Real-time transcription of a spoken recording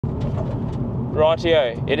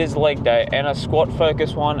Rightio, it is leg day and a squat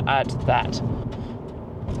focus one at that.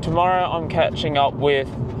 Tomorrow I'm catching up with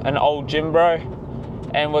an old gym bro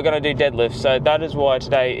and we're going to do deadlifts, so that is why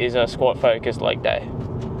today is a squat focused leg day.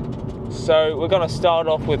 So we're going to start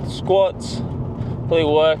off with squats, probably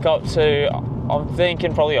work up to, I'm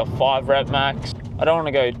thinking probably a 5 rep max. I don't want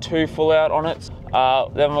to go too full out on it.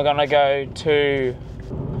 Then we're going to go to,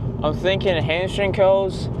 I'm thinking hamstring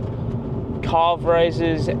curls, calf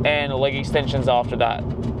raises and leg extensions after that.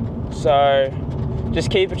 So just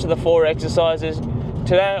keep it to the 4 exercises.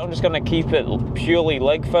 Today I'm just going to keep it purely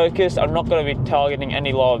leg focused. I'm not going to be targeting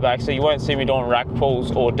any lower back, so you won't see me doing rack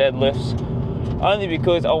pulls or deadlifts, only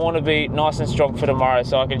because I want to be nice and strong for tomorrow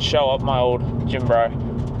so I can show up my old gym bro.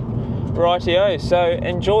 Rightio, so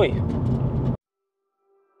enjoy.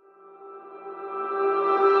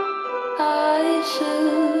 I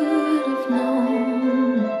should have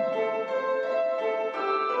known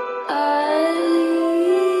I'd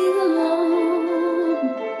leave alone.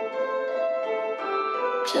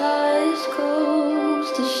 Just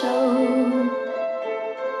goes to show,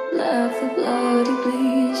 laugh the bloody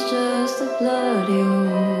bleeds, just the bloody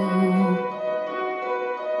hole.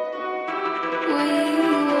 We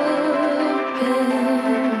were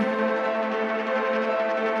pale,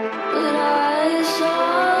 but I saw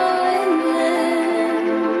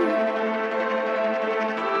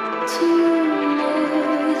too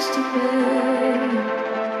much to bear.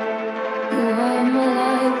 You are my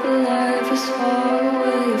life, but life is far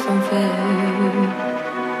away from fair.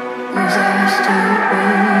 Was I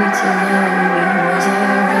stupid to love you? Was I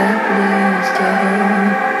reckless to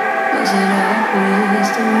hurt? Was it obvious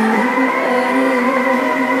to me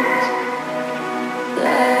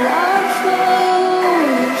that I fall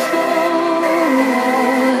for you?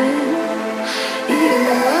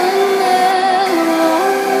 Were never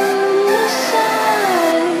on the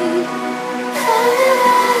side. Only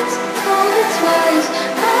once, only twice,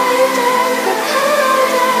 I died for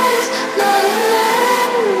paradise. Love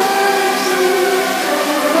never sleeps.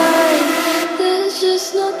 There's just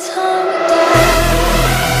no time to die.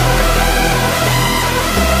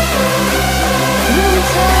 No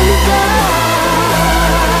time to die.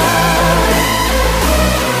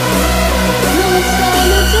 No time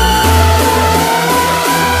to die.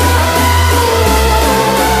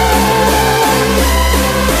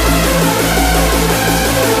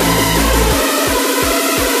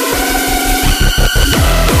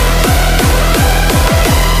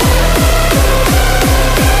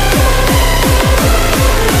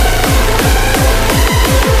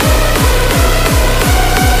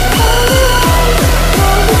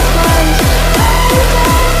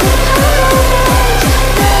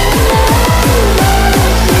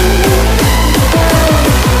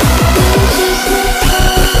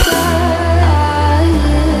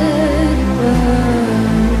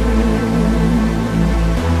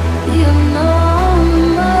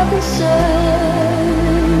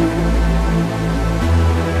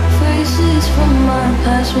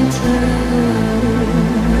 Past return,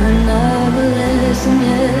 I never listen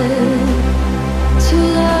yet to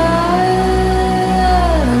learn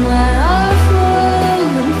when I fall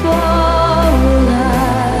and fall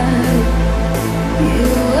like you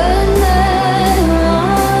were never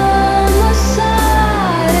on my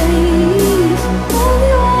side.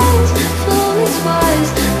 Only once, only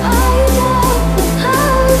twice, I died for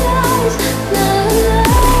paradise. Never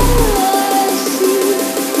see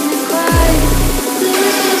me cry.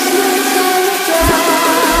 There's just no time to die.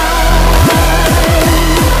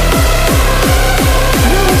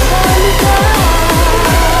 No time to die. No time to die.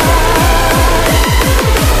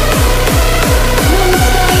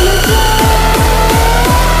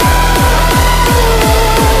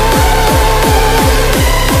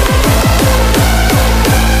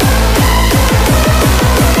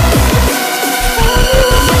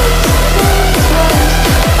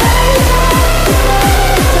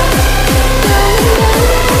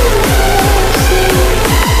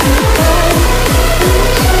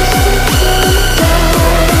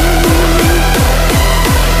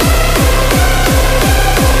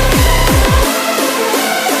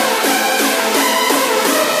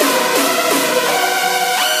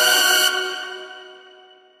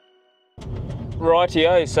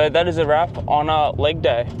 Rightio, so that is a wrap on our leg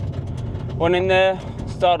day. Went in there,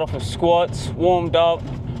 started off with squats, warmed up,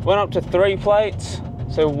 went up to 3 plates,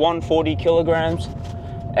 so 140 kilograms,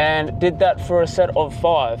 and did that for a set of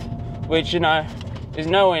 5, which, you know, is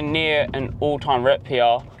nowhere near an all-time rep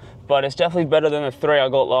PR, but it's definitely better than the 3 I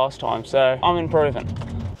got last time, so I'm improving.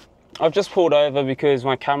 I've just pulled over because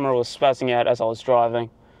my camera was spazzing out as I was driving.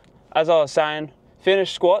 As I was saying,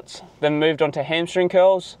 finished squats, then moved on to hamstring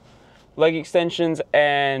curls, leg extensions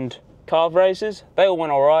and calf raises. They all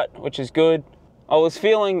went all right, which is good. I was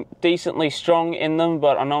feeling decently strong in them,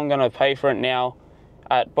 but I know I'm going to pay for it now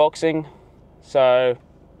at boxing. So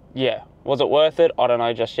yeah, was it worth it? I don't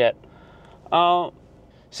know just yet.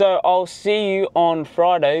 So I'll see you on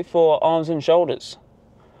Friday for arms and shoulders.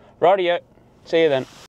 Rightio, see you then.